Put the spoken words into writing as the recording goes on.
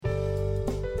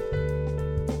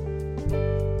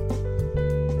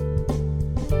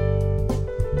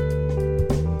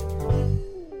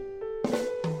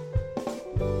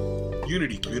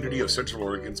Unity Community of Central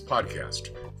Oregon's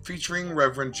podcast, featuring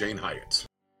Reverend Jane Hyatt.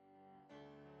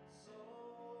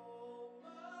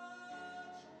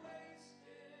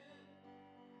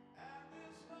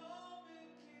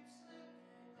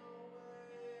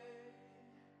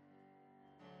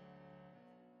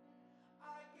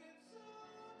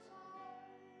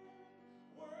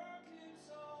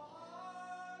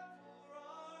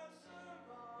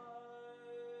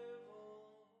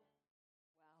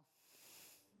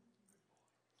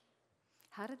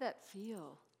 How did that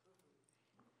feel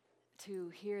to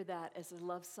hear that as a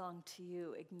love song to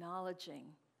you, acknowledging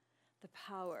the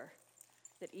power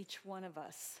that each one of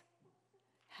us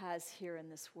has here in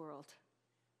this world?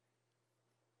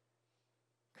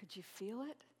 Could you feel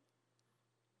it?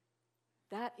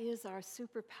 That is our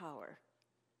superpower,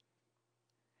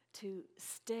 to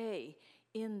stay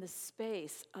in the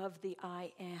space of the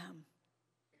I am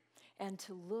and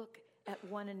to look at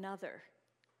one another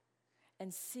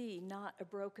and see not a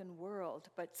broken world,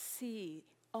 but see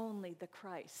only the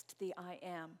Christ, the I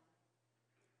am.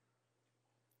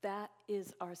 That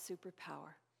is our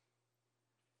superpower.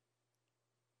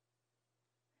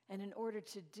 And in order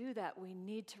to do that, we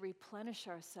need to replenish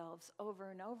ourselves over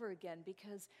and over again,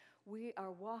 because we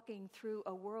are walking through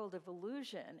a world of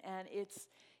illusion, and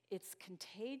it's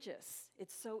contagious.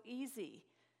 It's so easy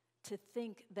to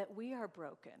think that we are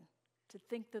broken, to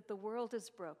think that the world is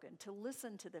broken, to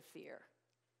listen to the fear.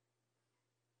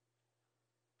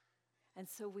 And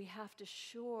so we have to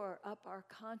shore up our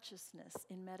consciousness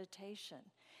in meditation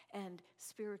and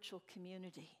spiritual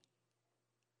community.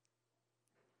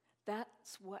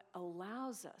 That's what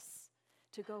allows us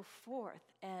to go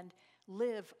forth and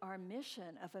live our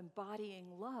mission of embodying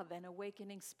love and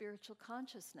awakening spiritual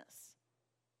consciousness.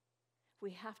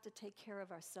 We have to take care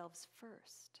of ourselves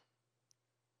first.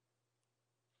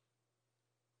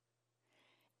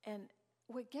 And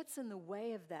what gets in the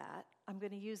way of that, I'm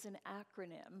going to use an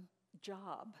acronym,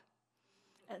 JOB.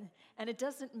 And it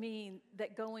doesn't mean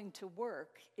that going to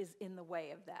work is in the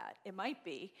way of that. It might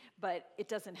be, but it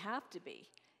doesn't have to be.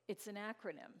 It's an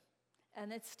acronym.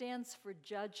 And it stands for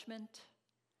judgment,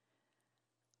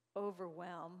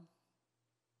 overwhelm,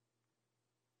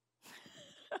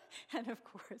 and of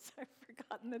course, I've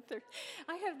forgotten the third.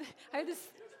 I have this.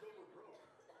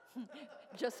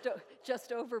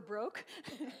 Just over broke.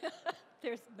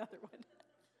 There's another one.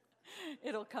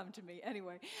 It'll come to me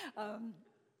anyway.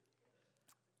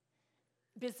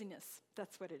 Busyness.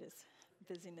 That's what it is.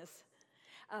 Busyness.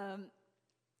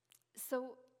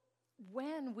 So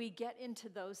when we get into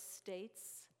those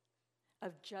states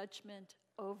of judgment,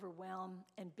 overwhelm,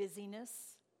 and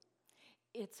busyness,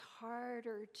 it's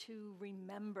harder to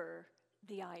remember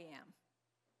the I am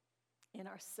in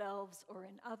ourselves or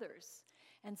in others.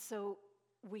 And so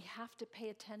we have to pay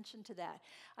attention to that.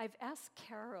 I've asked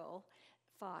Carol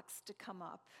Fox to come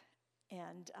up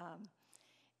and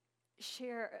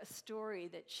share a story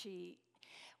that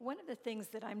one of the things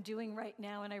that I'm doing right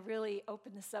now, and I really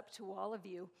open this up to all of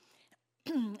you,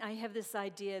 I have this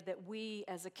idea that we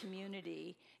as a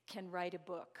community can write a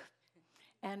book.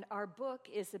 And our book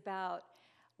is about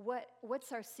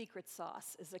what's our secret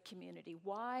sauce as a community?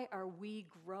 Why are we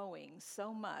growing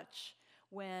so much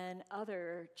when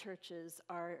other churches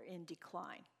are in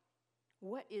decline?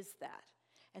 What is that?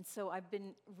 And so I've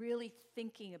been really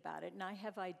thinking about it, and I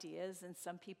have ideas, and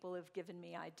some people have given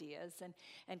me ideas,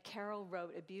 and Carol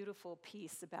wrote a beautiful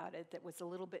piece about it that was a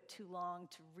little bit too long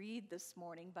to read this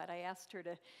morning, but I asked her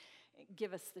to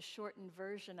give us the shortened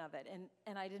version of it,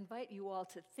 and I'd invite you all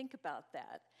to think about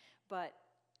that, but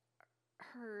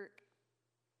her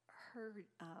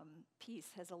piece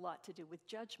has a lot to do with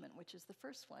judgment, which is the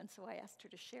first one, so I asked her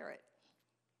to share it.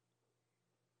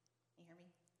 You hear me?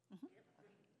 Mm-hmm.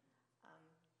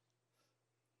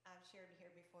 I've shared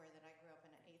here before that I grew up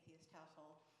in an atheist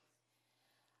household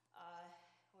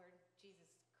where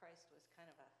Jesus Christ was kind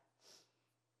of a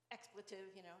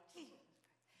expletive,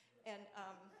 and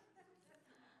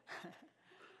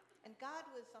and God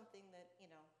was something that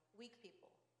weak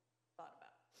people thought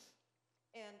about.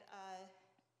 And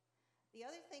the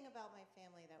other thing about my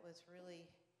family that was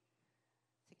really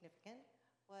significant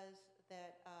was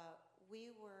that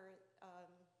we were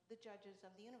the judges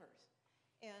of the universe.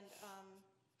 And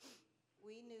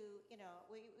we knew,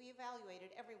 we evaluated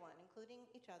everyone, including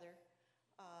each other,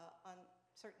 on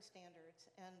certain standards.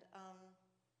 And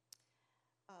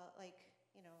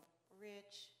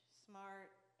rich,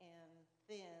 smart, and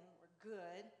thin were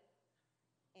good,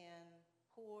 and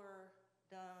poor,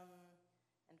 dumb,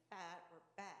 and fat were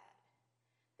bad.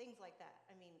 Things like that.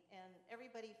 And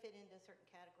everybody fit into certain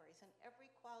categories, and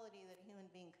every quality that a human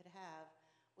being could have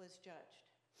was judged.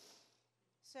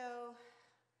 So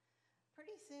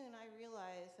pretty soon I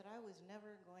realized that I was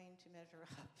never going to measure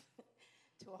up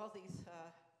to all these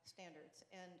standards,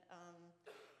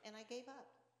 and I gave up.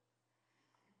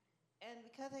 And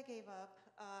because I gave up,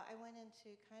 I went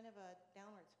into kind of a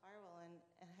downward spiral and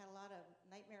had a lot of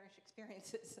nightmarish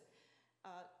experiences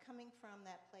coming from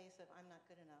that place of I'm not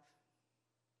good enough,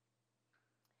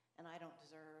 and I don't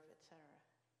deserve, etc.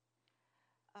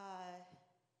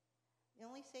 The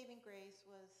only saving grace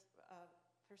was,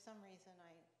 for some reason,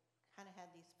 I kind of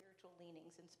had these spiritual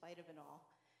leanings in spite of it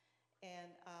all.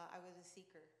 And I was a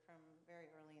seeker from very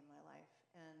early in my life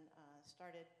and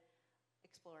started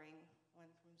exploring,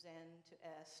 went from Zen to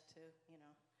S to,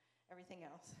 everything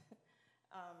else,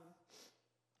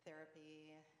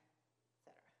 therapy,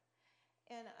 etc.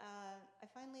 And I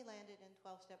finally landed in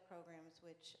 12-step programs,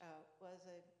 which was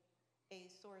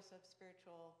a source of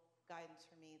spiritual guidance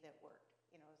for me that worked.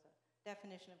 It was a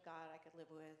definition of God I could live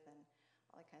with and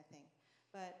all that kind of thing.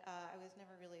 But I was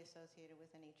never really associated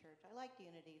with any church. I liked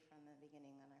Unity from the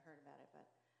beginning when I heard about it, but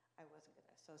I wasn't going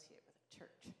to associate with a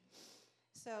church.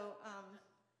 So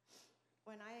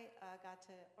when I got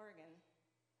to Oregon,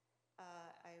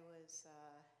 I was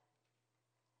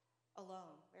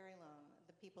alone, very alone.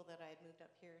 The people that I had moved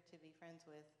up here to be friends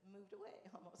with moved away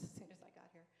almost as soon as I got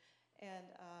here.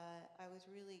 And I was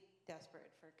really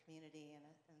desperate for community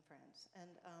and friends.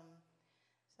 And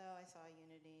so I saw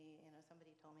Unity,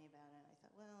 somebody told me about it. I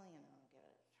thought, well, give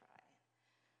it a try,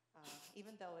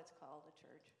 even though it's called a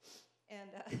church. And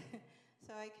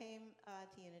so I came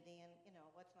to Unity, and,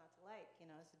 what's not to like?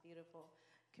 It's a beautiful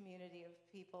community of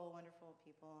people, wonderful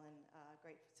people, and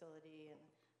great facility. And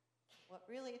what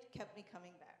really kept me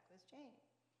coming back was Jane.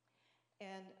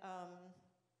 And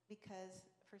because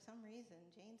for some reason,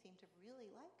 Jane seemed to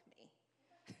really like me.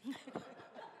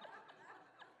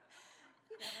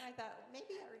 And I thought,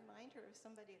 maybe I remind her of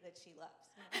somebody that she loves.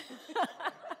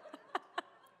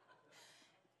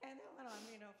 And that went on,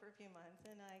 for a few months,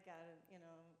 and I got a,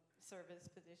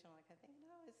 service position, all that kind of thing.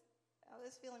 And I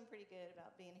was feeling pretty good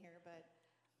about being here, but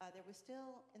there was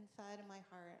still inside of my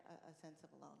heart a sense of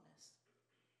aloneness.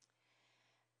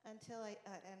 Until I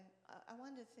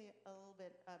wanted to say a little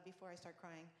bit before I start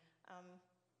crying.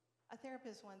 A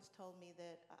therapist once told me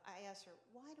that, I asked her,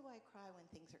 why do I cry when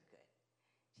things are good?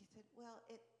 She said, well,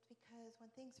 it's because when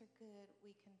things are good,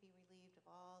 we can be relieved of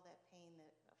all that pain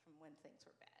from when things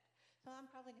were bad. So I'm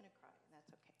probably going to cry, and that's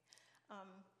okay.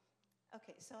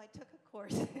 Okay, so I took a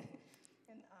course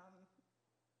in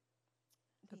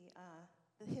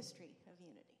the history of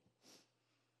Unity.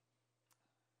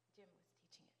 Jim was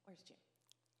teaching it. Where's Jim?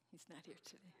 He's not here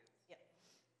today. Yeah,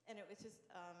 and it was just,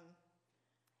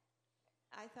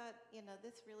 I thought,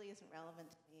 this really isn't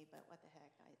relevant to me, but what the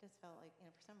heck. I just felt like,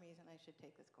 for some reason I should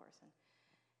take this course.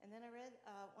 And then I read,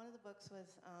 one of the books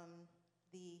was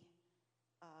the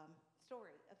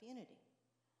story of Unity.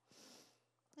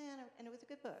 And it was a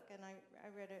good book, and I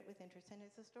read it with interest. And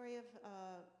it's the story of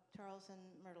Charles and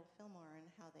Myrtle Fillmore and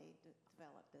how they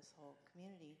developed this whole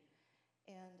community.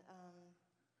 And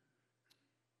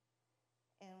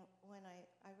when I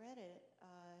read it,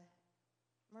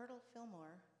 Myrtle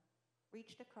Fillmore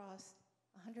reached across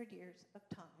 100 years of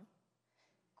time,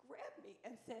 grabbed me,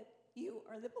 and said, "You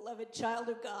are the beloved child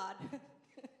of God."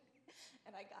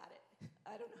 And I got it.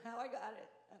 I don't know how I got it.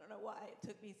 I don't know why. It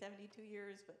took me 72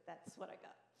 years, but that's what I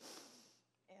got.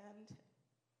 And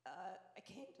I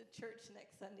came to church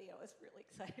next Sunday. I was really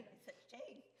excited. I said,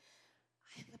 "Jane,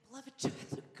 I am the beloved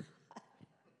child of God."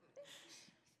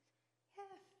 Yes,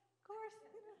 of course.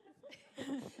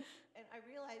 And I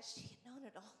realized she had known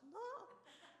it all along.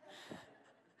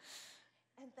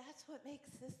 And that's what makes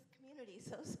this community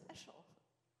so special,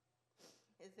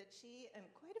 is that she and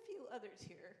quite a few others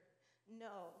here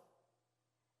know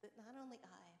that not only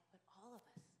I, but all of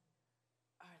us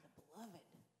are the beloved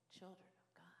children of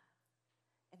God.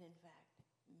 And in fact,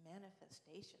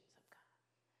 manifestations of God.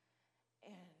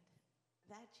 And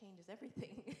that changes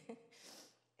everything.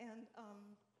 And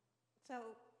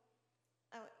so,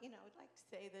 I would like to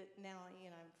say that now,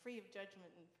 I'm free of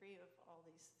judgment and free of all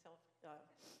these self-doubt,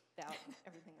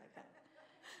 everything like that.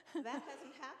 That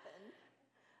hasn't happened,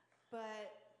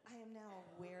 but I am now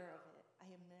aware of it.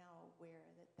 I am now aware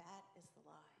that that is the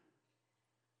lie.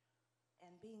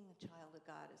 And being a child of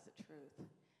God is the truth.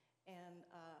 And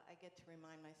I get to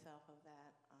remind myself of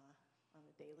that on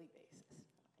a daily basis.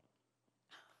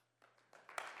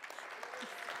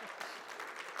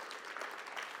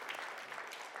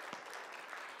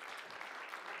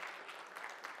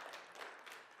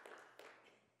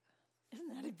 Isn't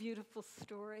that a beautiful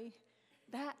story?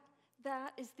 That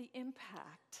is the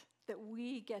impact that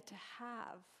we get to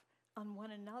have on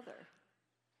one another.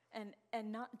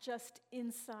 and not just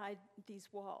inside these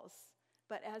walls,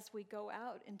 but as we go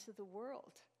out into the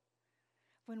world.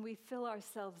 When we fill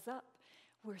ourselves up,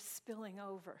 we're spilling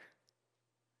over.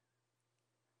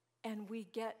 And we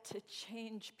get to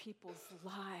change people's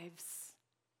lives.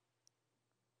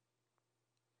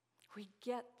 We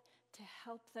get to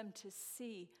help them to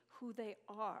see who they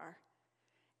are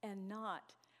and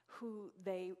not who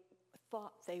they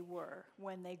thought they were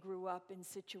when they grew up in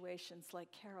situations like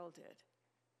Carol did.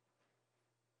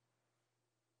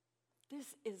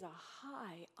 This is a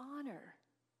high honor.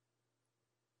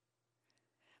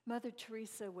 Mother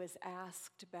Teresa was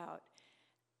asked about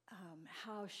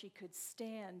how she could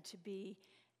stand to be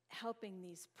helping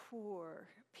these poor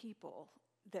people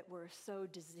that were so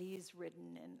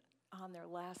disease-ridden and on their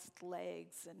last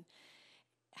legs, and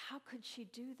how could she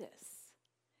do this?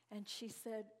 And she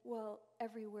said, well,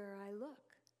 everywhere I look,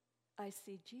 I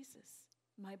see Jesus,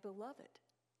 my beloved.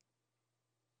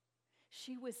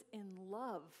 She was in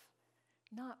love,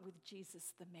 not with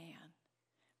Jesus the man,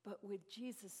 but with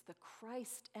Jesus the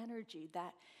Christ energy,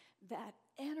 that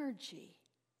energy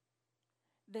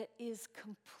that is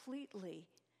completely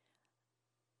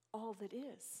all that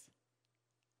is.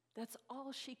 That's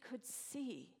all she could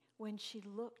see when she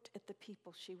looked at the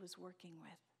people she was working with.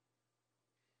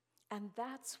 And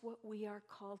that's what we are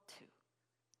called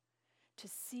to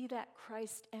see that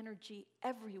Christ energy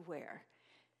everywhere.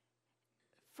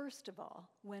 First of all,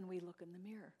 when we look in the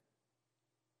mirror.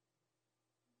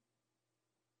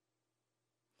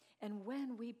 And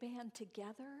when we band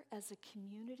together as a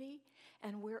community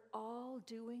and we're all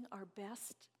doing our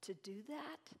best to do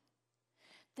that,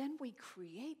 then we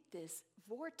create this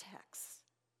vortex.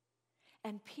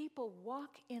 And people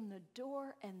walk in the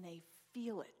door and they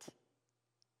feel it.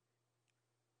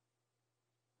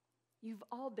 You've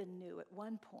all been new at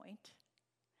one point.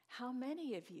 How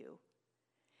many of you,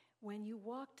 when you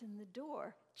walked in the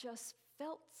door, just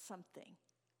felt something,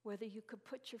 whether you could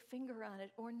put your finger on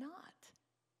it or not?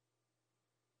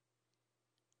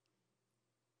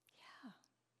 Yeah.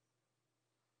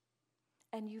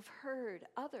 And you've heard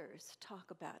others talk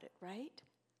about it, right?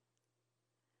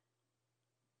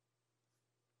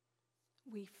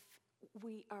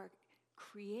 We are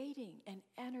creating an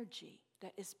energy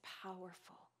that is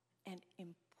powerful and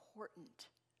important.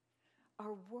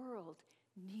 Our world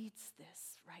needs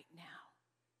this right now.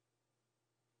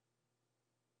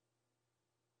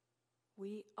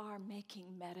 We are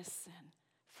making medicine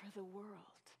for the world.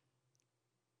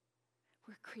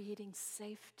 We're creating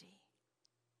safety.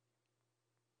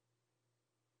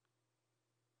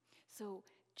 So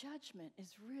judgment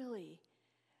is really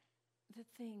the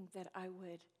thing that I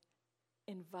would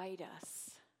invite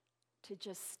us to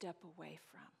just step away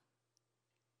from.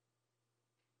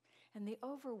 And the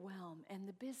overwhelm and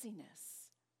the busyness,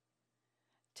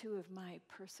 two of my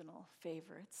personal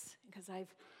favorites, because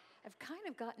I've kind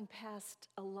of gotten past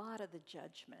a lot of the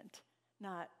judgment,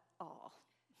 not all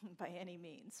by any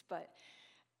means, but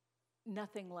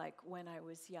nothing like when I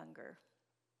was younger.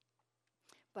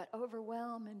 But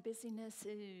overwhelm and busyness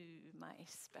is my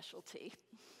specialty.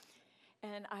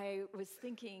 And I was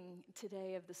thinking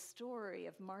today of the story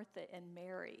of Martha and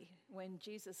Mary when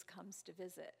Jesus comes to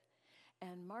visit.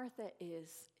 And Martha is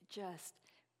just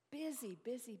busy,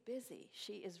 busy, busy.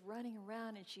 She is running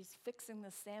around and she's fixing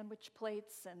the sandwich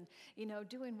plates and,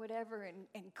 doing whatever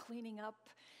and cleaning up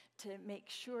to make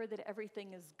sure that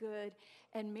everything is good.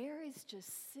 And Mary's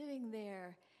just sitting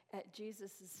there at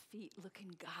Jesus' feet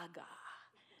looking gaga.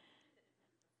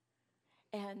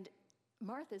 And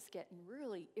Martha's getting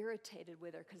really irritated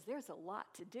with her because there's a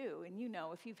lot to do. And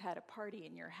if you've had a party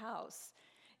in your house,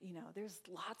 there's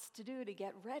lots to do to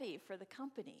get ready for the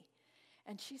company.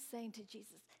 And she's saying to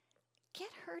Jesus, get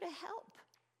her to help.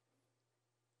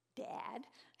 Dad,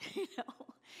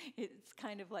 it's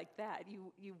kind of like that.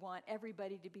 You want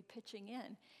everybody to be pitching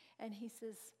in. And he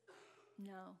says,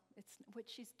 no, it's what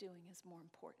she's doing is more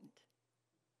important.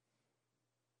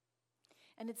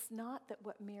 And it's not that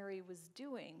what Martha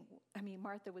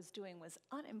was doing was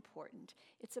unimportant.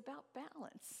 It's about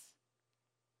balance.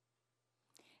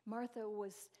 Martha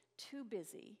was too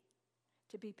busy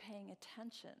to be paying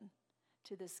attention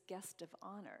to this guest of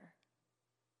honor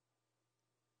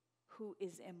who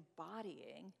is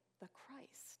embodying the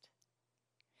Christ.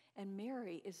 And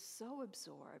Mary is so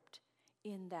absorbed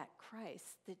in that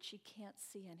Christ that she can't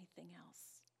see anything else.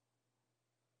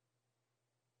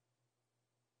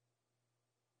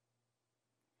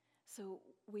 So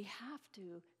we have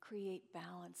to create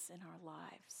balance in our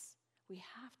lives. We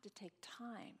have to take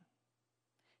time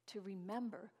to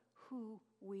remember who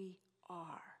we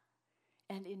are.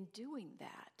 And in doing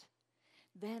that,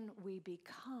 then we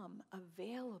become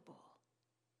available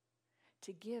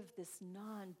to give this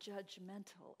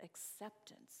non-judgmental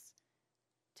acceptance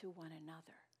to one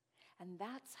another. And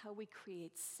that's how we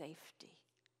create safety.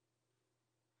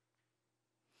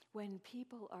 When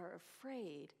people are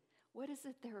afraid, what is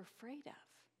it they're afraid of?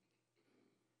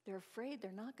 They're afraid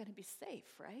they're not going to be safe,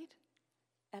 right?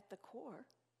 At the core.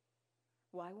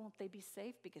 Why won't they be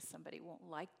safe? Because somebody won't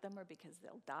like them or because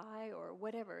they'll die or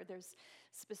whatever. There's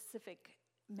specific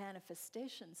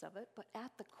manifestations of it, but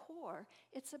at the core,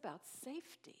 it's about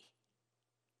safety.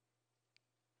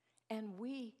 And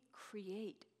we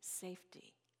create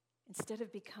safety. Instead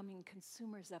of becoming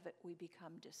consumers of it, we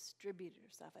become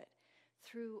distributors of it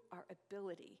through our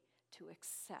ability to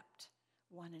accept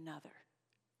one another,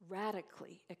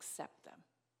 radically accept them.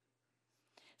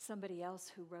 Somebody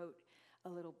else who wrote a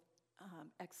little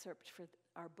excerpt for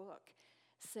our book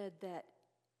said that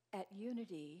at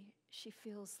Unity, she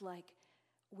feels like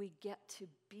we get to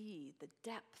be the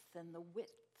depth and the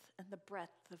width and the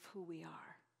breadth of who we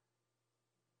are.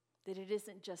 That it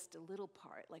isn't just a little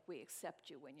part, like we accept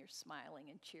you when you're smiling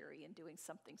and cheery and doing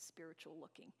something spiritual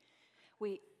looking.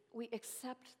 We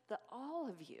accept the all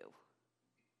of you.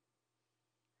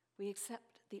 We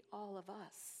accept the all of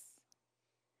us.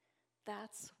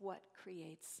 That's what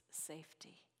creates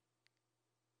safety.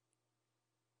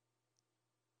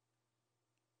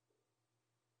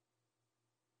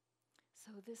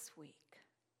 So this week,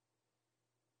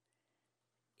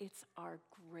 it's our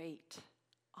great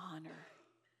honor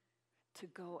to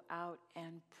go out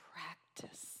and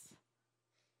practice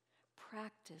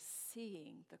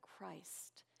seeing the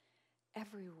Christ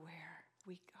everywhere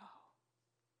we go.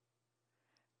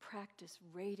 Practice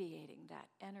radiating that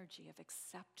energy of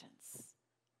acceptance.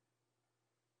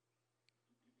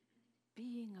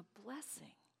 Being a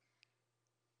blessing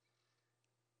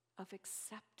of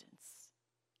acceptance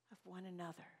of one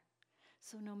another.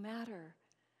 So no matter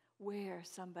where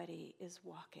somebody is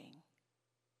walking,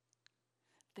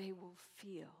 they will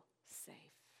feel safe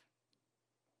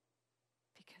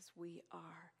because we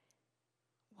are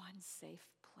one safe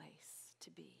place to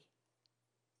be.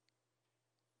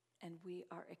 And we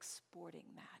are exporting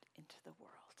that into the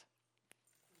world.